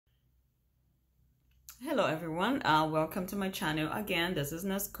Hello everyone, welcome to my channel again. This is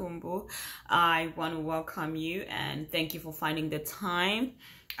Naskumbu. I want to welcome you and thank you for finding the time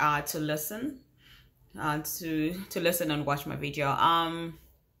to listen listen and watch my video.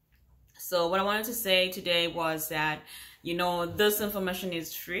 So what I wanted to say today was that this information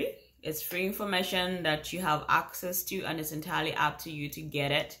is free. It's free information that you have access to, and it's entirely up to you to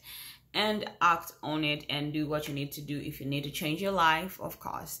get it and act on it and do what you need to do if you need to change your life, of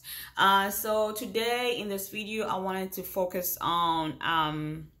course. So today in this video, I wanted to focus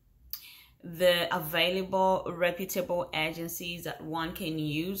on the available reputable agencies that one can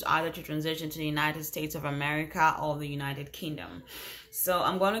use either to transition to the United States of America or the United Kingdom. So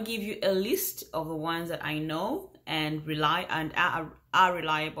I'm going to give you a list of the ones that I know and are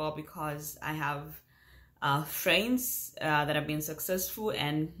reliable, because I have friends that have been successful,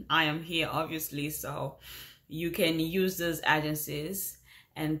 and I am here obviously, so you can use those agencies.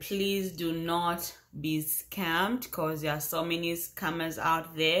 And please do not be scammed, because there are so many scammers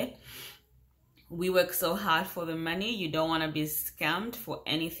out there. We work so hard for the money. You don't want to be scammed for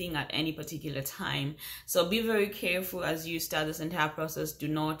anything at any particular time. So be very careful as you start this entire process. Do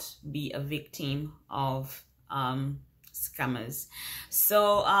not be a victim of scammers.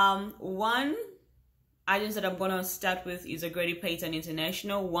 So one agency that I'm going to start with is reputable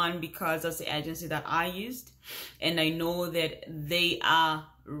International. One, because that's the agency that I used, and I know that they are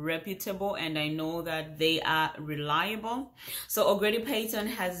reputable and I know that they are reliable. So reputable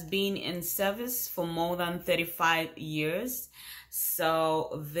has been in service for more than 35 years.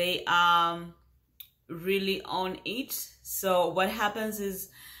 So they are really on it. So what happens is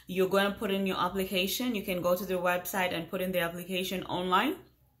you're going to put in your application. You can go to their website and put in the application online.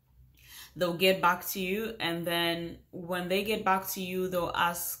 They'll get back to you, and then when they get back to you, they'll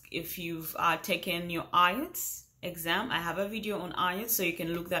ask if you've taken your IELTS exam. I have a video on IELTS, so you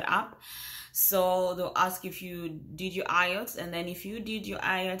can look that up. So they'll ask if you did your IELTS, and then if you did your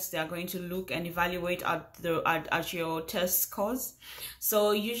IELTS, they are going to look and evaluate at your test scores.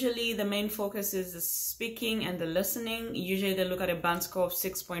 So usually the main focus is the speaking and the listening. Usually they look at a band score of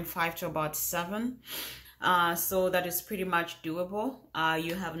 6.5 to about 7. So that is pretty much doable.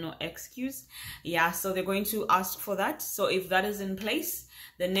 You have no excuse. Yeah, so they're going to ask for that. So if that is in place,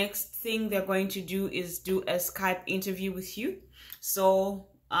 the next thing they're going to do is do a Skype interview with you. So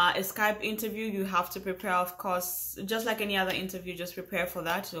a Skype interview, you have to prepare, of course, just like any other interview. Just prepare for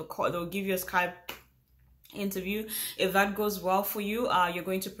that. So they'll give you a Skype interview. If that goes well for you, you're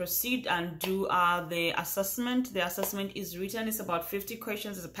going to proceed and do the assessment. The assessment is written. It's about 50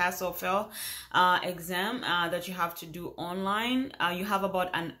 questions. It's a pass or fail exam that you have to do online. You have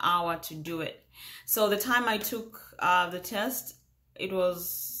about an hour to do it. So the time I took the test, it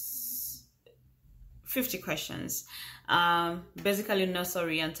was 50 questions. Basically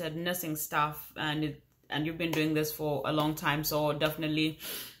nurse-oriented, nursing stuff, and you've been doing this for a long time, so definitely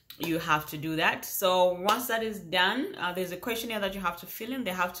you have to do that. So once that is done, there's a questionnaire that you have to fill in.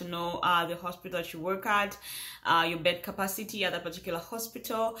 They have to know the hospital that you work at, your bed capacity at that particular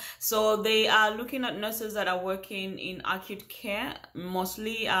hospital. So they are looking at nurses that are working in acute care,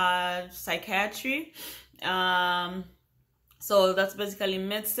 mostly psychiatry. So that's basically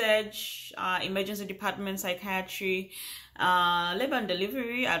med-surg, emergency department, psychiatry, labor and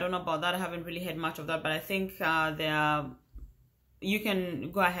delivery. I don't know about that. I haven't really heard much of that, but I think you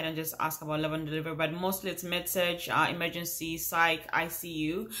can go ahead and just ask about labor and delivery, but mostly it's med-surg, emergency, psych,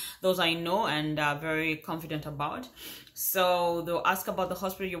 ICU. Those I know and are very confident about. So they'll ask about the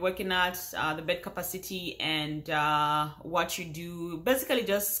hospital you're working at, the bed capacity, and what you do. Basically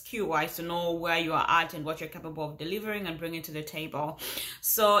just skill-wise, to know where you are at and what you're capable of delivering and bringing to the table.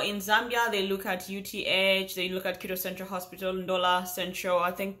 So in Zambia, they look at UTH, they look at Kito Central Hospital, Ndola Central, I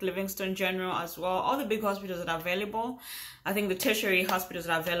think Livingstone General as well. All the big hospitals that are available. I think the tertiary hospitals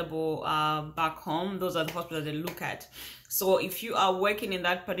that are available back home, those are the hospitals they look at. So if you are working in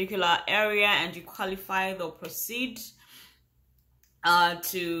that particular area and you qualify, they'll proceed they'll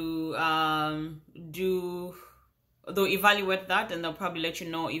evaluate that, and they'll probably let you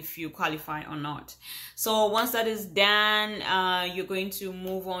know if you qualify or not. So once that is done, you're going to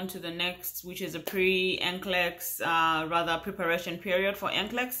move on to the next, which is a pre-NCLEX, rather preparation period for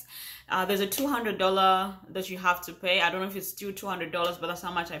NCLEX. There's a $200 that you have to pay. I don't know if it's still $200, but that's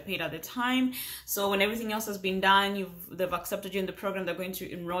how much I paid at the time. So when everything else has been done, they've accepted you in the program, they're going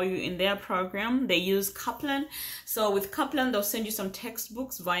to enroll you in their program. They use Kaplan. So with Kaplan, they'll send you some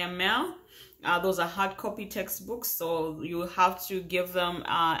textbooks via mail. Those are hard copy textbooks, so you have to give them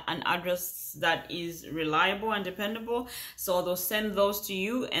an address that is reliable and dependable. So they'll send those to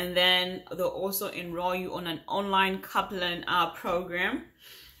you, and then they'll also enroll you on an online Kaplan program.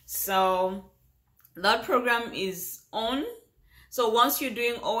 So That program is on. So once you're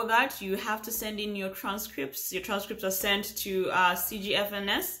doing all that, you have to send in your transcripts. Your transcripts are sent to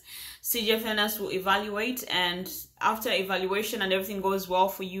CGFNS. CGFNS will evaluate, and after evaluation and everything goes well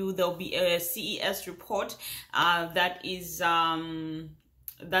for you, there'll be a CES report that they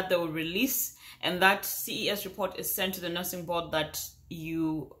will release, and that CES report is sent to the nursing board that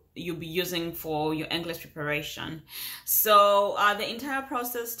you'll be using for your English preparation. So the entire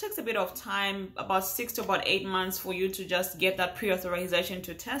process takes a bit of time, about 6 to about 8 months, for you to just get that pre-authorization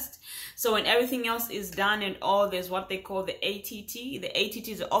to test. So when everything else is done and all, there's what they call the ATT. The ATT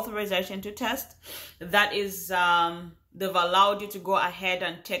is the authorization to test. That is, they've allowed you to go ahead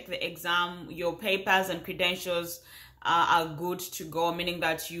and take the exam. Your papers and credentials are good to go, meaning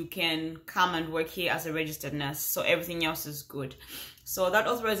that you can come and work here as a registered nurse. So everything else is good. So that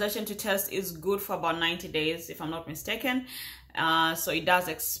authorization to test is good for about 90 days, if I'm not mistaken. So it does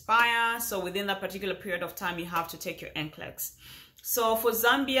expire. So within that particular period of time, you have to take your NCLEX. So for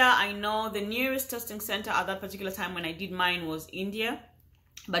Zambia, I know the nearest testing center at that particular time when I did mine was India.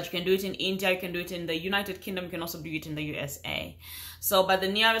 But you can do it in India, you can do it in the United Kingdom, you can also do it in the USA. So, but the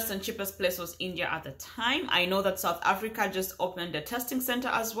nearest and cheapest place was India at the time. I know that South Africa just opened a testing center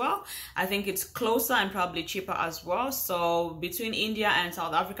as well. I think it's closer and probably cheaper as well. So between India and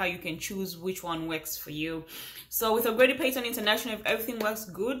South Africa, you can choose which one works for you. So with O'Grady Payton International, if everything works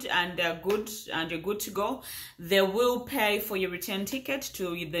good and they're good and you're good to go, they will pay for your return ticket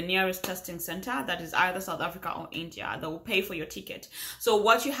to the nearest testing center. That is either South Africa or India. They will pay for your ticket. So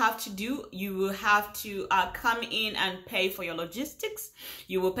what you have to do, you will have to come in and pay for your logistics.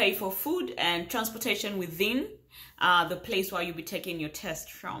 You will pay for food and transportation within the place where you'll be taking your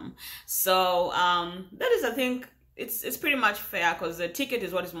test from. So that is, I think, it's pretty much fair, because the ticket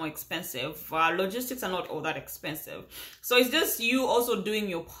is what is more expensive. Logistics are not all that expensive. So it's just you also doing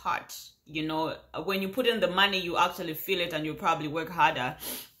your part. You know, when you put in the money, you actually feel it, and you probably work harder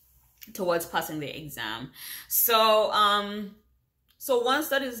towards passing the exam. So so once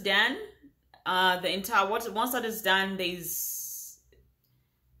that is done, once that is done,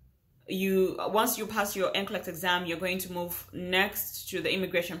 once you pass your NCLEX exam, you're going to move next to the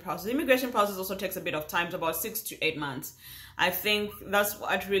immigration process. The immigration process also takes a bit of time, about 6 to 8 months. I think that's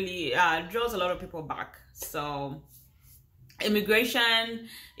what really draws a lot of people back. So immigration,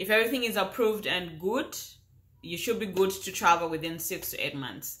 if everything is approved and good, you should be good to travel within 6 to 8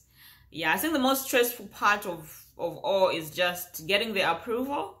 months. Yeah, I think the most stressful part of all is just getting the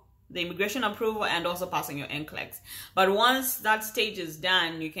approval, the immigration approval, and also passing your NCLEX. But once that stage is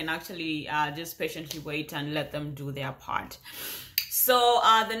done, you can actually just patiently wait and let them do their part. So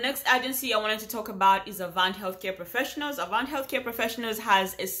the next agency I wanted to talk about is Avant Healthcare Professionals. Avant Healthcare Professionals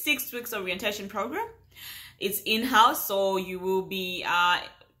has a 6 weeks orientation program. It's in-house, so you will be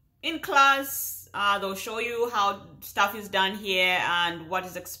in class. They'll show you how stuff is done here and what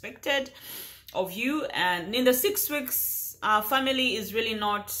is expected of you. And in the 6 weeks, family is really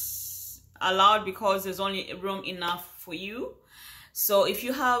not allowed, because there's only room enough for you. So if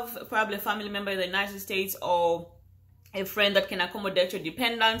you have probably a family member in the United States, or a friend that can accommodate your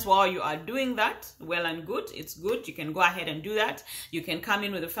dependents while you are doing that, well and good. It's good. You can go ahead and do that. You can come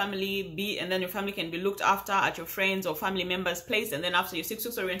in with a family, and then your family can be looked after at your friends or family members' place. And then after your 6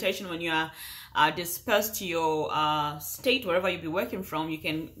 weeks orientation, when you are dispersed to your state, wherever you'll be working from, you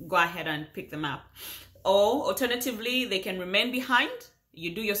can go ahead and pick them up. Or alternatively, they can remain behind.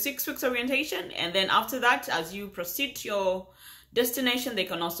 You do your 6 weeks orientation, and then after that, as you proceed to your destination, they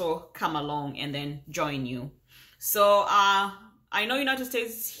can also come along and then join you. So I know United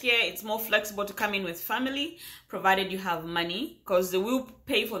States here, it's more flexible to come in with family, provided you have money, because they will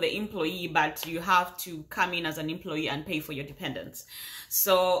pay for the employee, but you have to come in as an employee and pay for your dependents.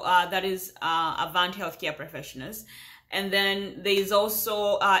 So that is Avant Healthcare Professionals. And then there is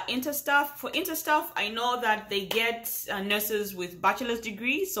also interstaff. For interstaff, I know that they get nurses with bachelor's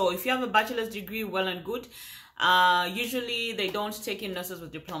degree. So if you have a bachelor's degree, well and good. Usually they don't take in nurses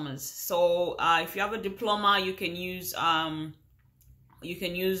with diplomas. So if you have a diploma, you can use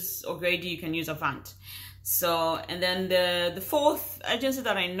O'Grady, you can use Avant. So, and then the fourth agency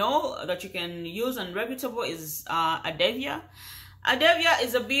that I know that you can use and reputable is Adavia. Adavia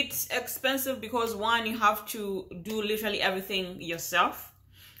is a bit expensive because, one, you have to do literally everything yourself.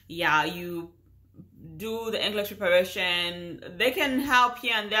 Yeah, you do the English preparation. They can help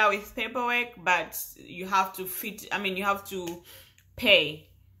here and there with paperwork, but you have to you have to pay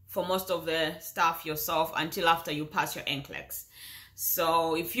for most of the stuff yourself until after you pass your NCLEX.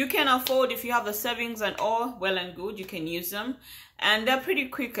 So if you can afford, if you have the savings and all, well and good, you can use them. And they're pretty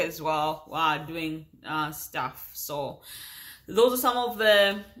quick as well while doing stuff. So those are some of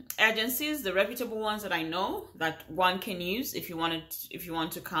the agencies, the reputable ones that I know that one can use if you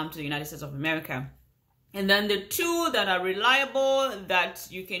want to come to the United States of America. And then the two that are reliable that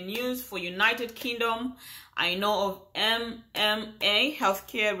you can use for United Kingdom, I know of MMA,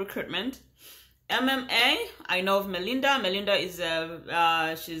 Healthcare Recruitment. MMA, I know of Melinda. Melinda is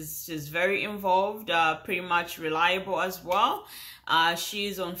she's very involved, pretty much reliable as well.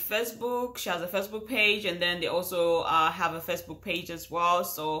 She's on Facebook. She has a Facebook page, and then they also have a Facebook page as well.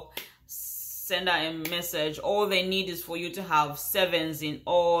 So send her a message. All they need is for you to have sevens in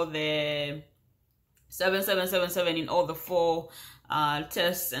all the 7777 in all the 4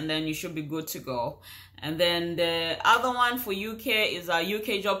 tests, and then you should be good to go. And then the other one for UK is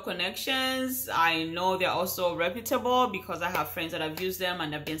UK Job Connections. I know they're also reputable because I have friends that have used them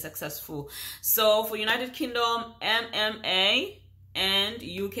and have been successful. So for United Kingdom, MMA and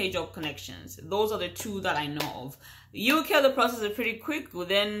UK Job Connections, those are the 2 that I know of. UK, the process is pretty quick.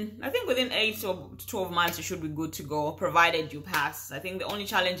 I think within 8 to 12 months you should be good to go, provided you pass. I think the only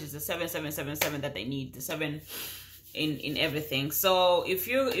challenge is the 7777 that they need, the 7 in everything. So if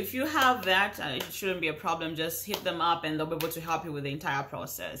you have that, it shouldn't be a problem. Just hit them up and they'll be able to help you with the entire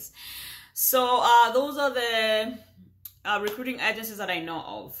process. So those are the recruiting agencies that I know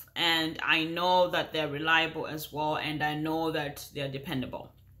of, and I know that they're reliable as well, and I know that they're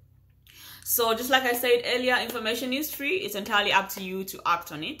dependable. So just like I said earlier, information is free. It's entirely up to you to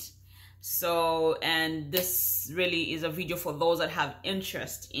act on it. So, and this really is a video for those that have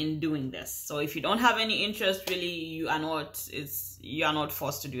interest in doing this. So if you don't have any interest, really, you are not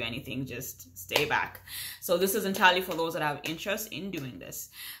forced to do anything. Just stay back. So this is entirely for those that have interest in doing this.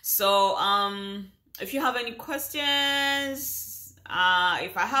 So if you have any questions,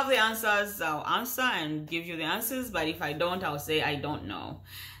 if I have the answers, I'll answer and give you the answers. But if I don't, I'll say I don't know.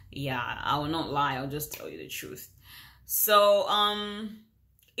 Yeah, I will not lie. I'll just tell you the truth. So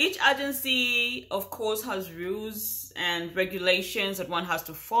each agency, of course, has rules and regulations that one has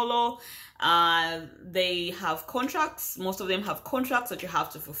to follow. They have contracts. Most of them have contracts that you have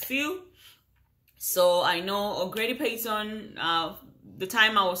to fulfill. So I know O'Grady Payton, the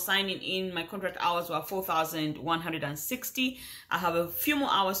time I was signing in, my contract hours were 4,160. I have a few more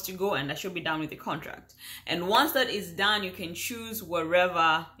hours to go and I should be done with the contract. And once that is done, you can choose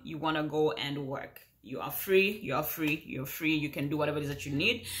wherever you want to go and work. You are free, you are free, you're free. You can do whatever it is that you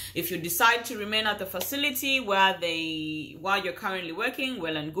need. If you decide to remain at the facility while you're currently working,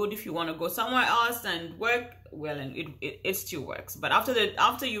 well and good. If you want to go somewhere else and work, well, and it still works. But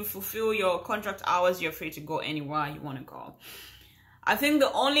after you fulfill your contract hours, you're free to go anywhere you want to go. I think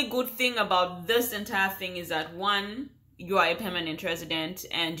the only good thing about this entire thing is that, one, you are a permanent resident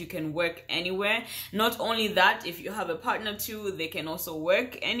and you can work anywhere. Not only that, if you have a partner too, they can also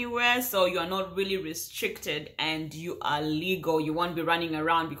work anywhere. So you are not really restricted and you are legal. You won't be running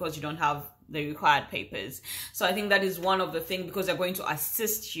around because you don't have the required papers. So I think that is one of the things, because they're going to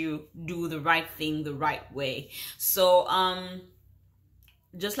assist you do the right thing the right way. So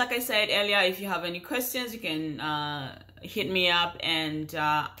just like I said earlier, if you have any questions, you can hit me up and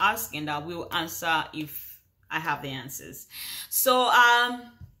ask, and I will answer if I have the answers. So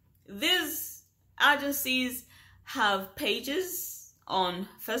these agencies have pages on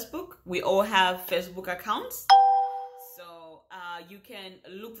Facebook. We all have Facebook accounts. So you can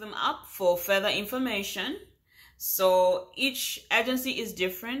look them up for further information. So each agency is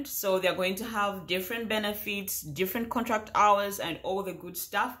different. So they're going to have different benefits, different contract hours, and all the good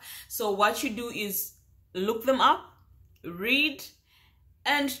stuff. So what you do is look them up, read,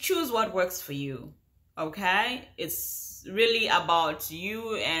 and choose what works for you. Okay, it's really about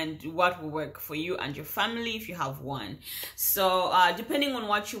you and what will work for you and your family if you have one. So depending on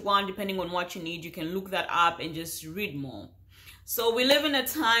what you want, depending on what you need, you can look that up and just read more. So we live in a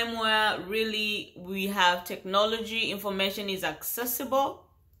time where really we have technology, information is accessible.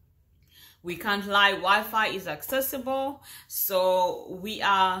 We can't lie, Wi-Fi is accessible. So we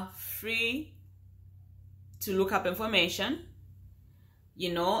are free to look up information.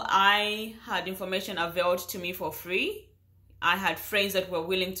 You know, I had information availed to me for free. I had friends that were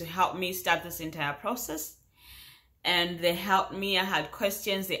willing to help me start this entire process. And they helped me. I had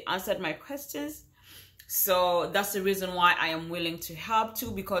questions. They answered my questions. So that's the reason why I am willing to help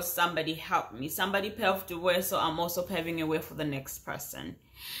too, because somebody helped me. Somebody paved the way, so I'm also paving a way for the next person.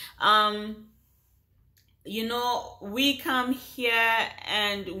 You know, we come here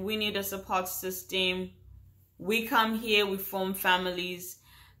and we need a support system. We come here, we form families.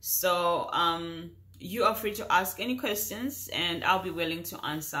 So you are free to ask any questions and I'll be willing to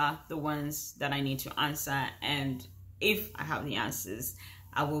answer the ones that I need to answer. And if I have the answers,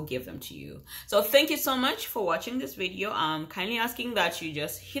 I will give them to you. So thank you so much for watching this video. I'm kindly asking that you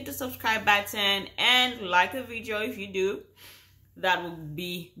just hit the subscribe button and like the video. If you do, that would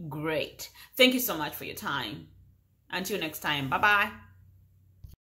be great. Thank you so much for your time. Until next time, bye bye.